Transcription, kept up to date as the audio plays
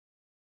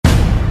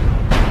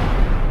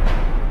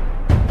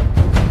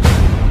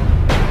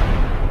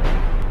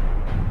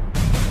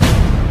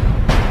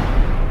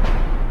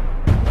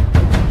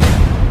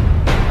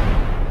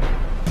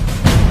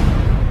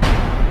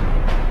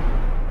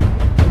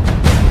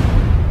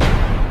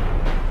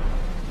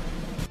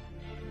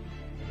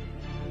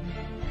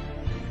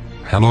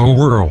Hello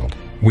world,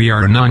 we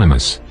are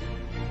anonymous.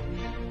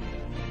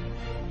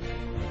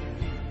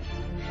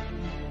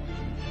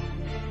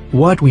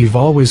 What we've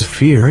always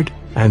feared,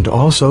 and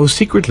also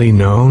secretly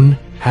known,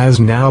 has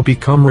now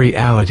become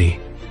reality.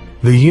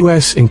 The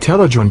U.S.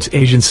 intelligence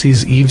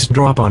agencies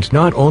eavesdrop on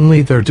not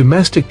only their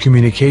domestic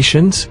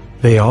communications,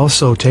 they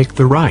also take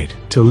the right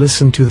to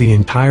listen to the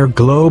entire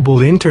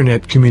global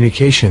internet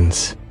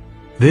communications.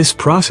 This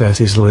process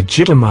is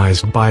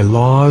legitimized by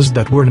laws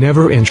that were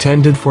never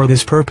intended for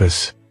this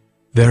purpose.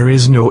 There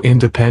is no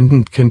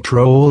independent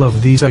control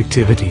of these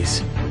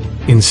activities.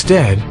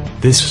 Instead,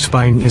 this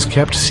spying is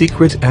kept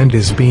secret and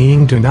is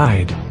being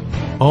denied.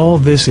 All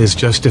this is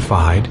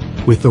justified,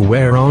 with the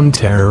war on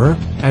terror,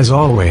 as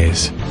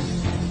always.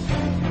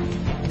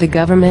 The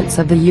governments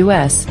of the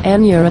US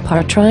and Europe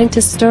are trying to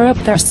stir up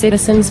their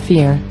citizens'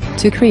 fear,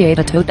 to create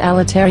a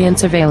totalitarian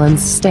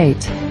surveillance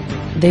state.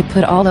 They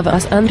put all of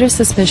us under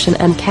suspicion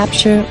and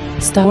capture,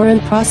 store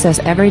and process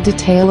every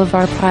detail of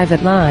our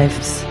private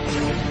lives.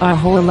 Our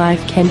whole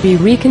life can be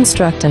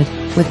reconstructed,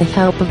 with the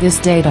help of this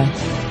data.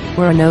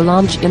 We're no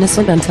longer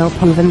innocent until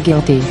proven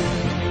guilty.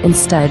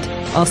 Instead,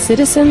 all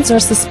citizens are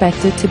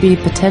suspected to be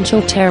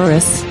potential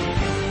terrorists.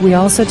 We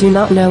also do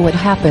not know what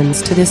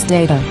happens to this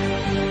data.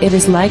 It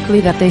is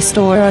likely that they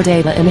store our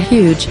data in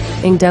huge,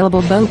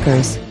 indelible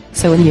bunkers,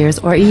 so in years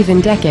or even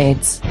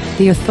decades,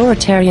 the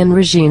authoritarian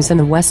regimes in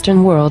the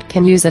Western world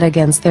can use it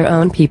against their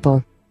own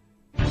people.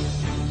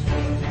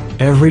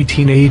 Every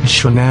teenage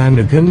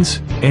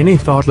shenanigans, any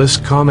thoughtless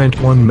comment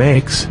one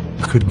makes,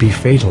 could be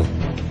fatal.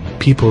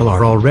 People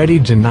are already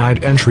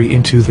denied entry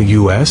into the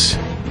US,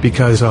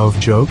 because of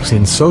jokes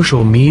in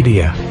social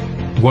media.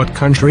 What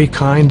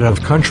kind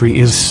of country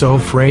is so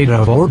afraid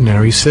of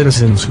ordinary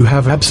citizens who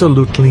have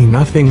absolutely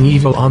nothing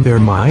evil on their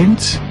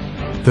minds?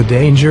 The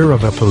danger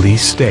of a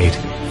police state,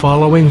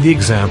 following the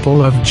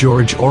example of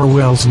George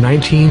Orwell's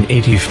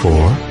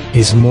 1984,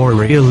 is more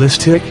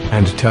realistic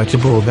and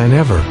touchable than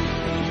ever.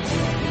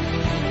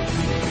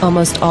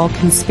 Almost all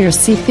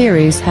conspiracy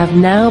theories have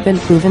now been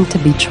proven to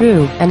be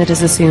true, and it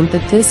is assumed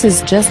that this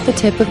is just the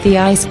tip of the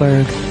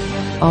iceberg.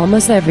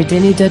 Almost every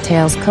tiny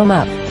details come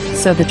up,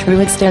 so the true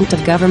extent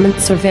of government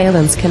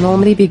surveillance can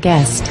only be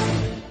guessed.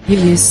 You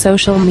use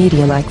social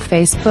media like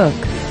Facebook.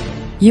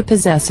 You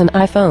possess an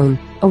iPhone,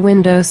 a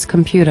Windows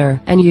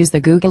computer, and use the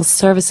Google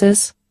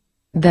services.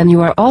 Then you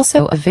are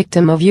also a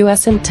victim of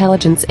US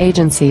intelligence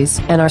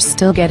agencies and are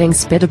still getting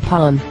spit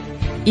upon.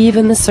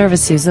 Even the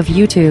services of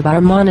YouTube are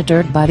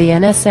monitored by the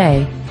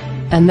NSA.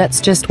 And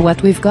that's just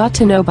what we've got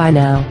to know by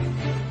now.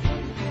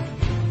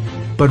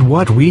 But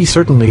what we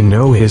certainly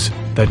know is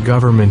that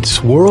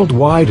governments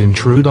worldwide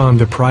intrude on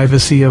the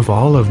privacy of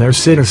all of their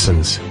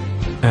citizens.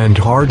 And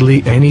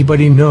hardly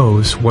anybody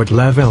knows what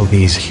level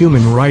these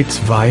human rights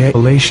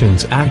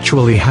violations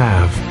actually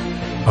have.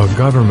 A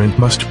government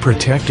must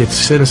protect its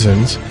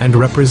citizens and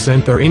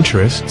represent their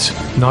interests,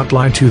 not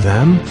lie to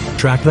them,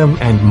 track them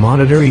and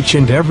monitor each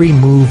and every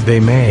move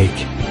they make.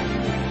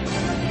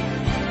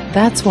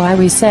 That's why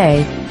we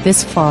say,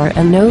 this far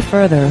and no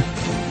further.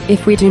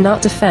 If we do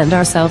not defend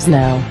ourselves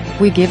now,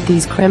 we give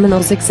these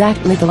criminals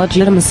exactly the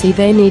legitimacy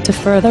they need to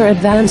further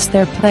advance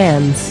their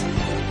plans.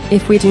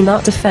 If we do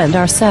not defend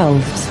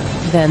ourselves,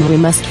 then we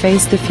must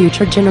face the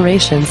future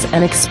generations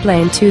and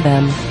explain to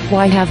them,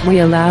 why have we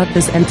allowed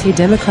these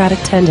anti-democratic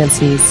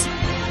tendencies?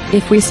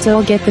 If we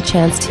still get the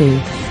chance to.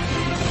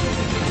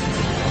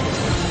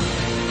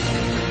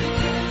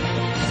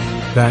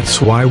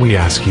 That's why we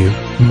ask you,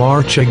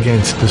 march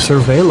against the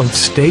surveillance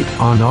state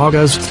on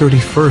August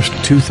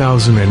 31st,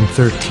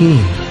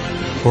 2013.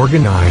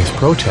 Organize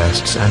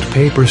protests and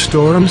paper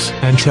storms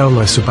and tell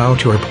us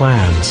about your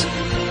plans.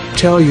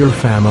 Tell your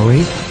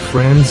family,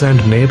 friends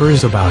and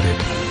neighbors about it.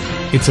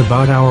 It's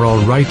about our all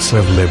rights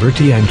of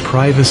liberty and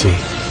privacy.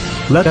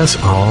 Let us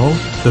all,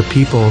 the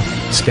people,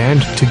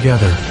 stand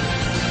together.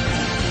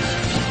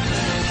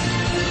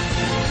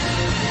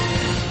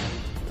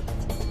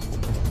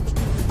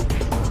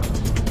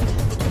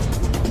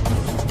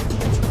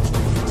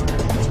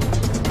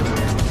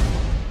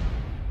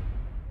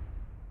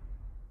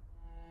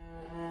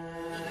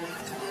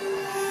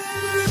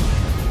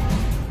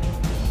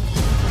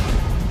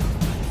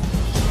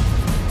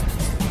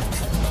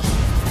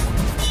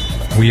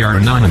 We are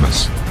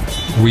anonymous.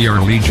 We are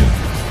legion.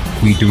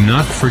 We do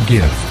not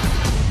forgive.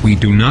 We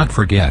do not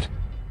forget.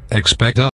 Expect us.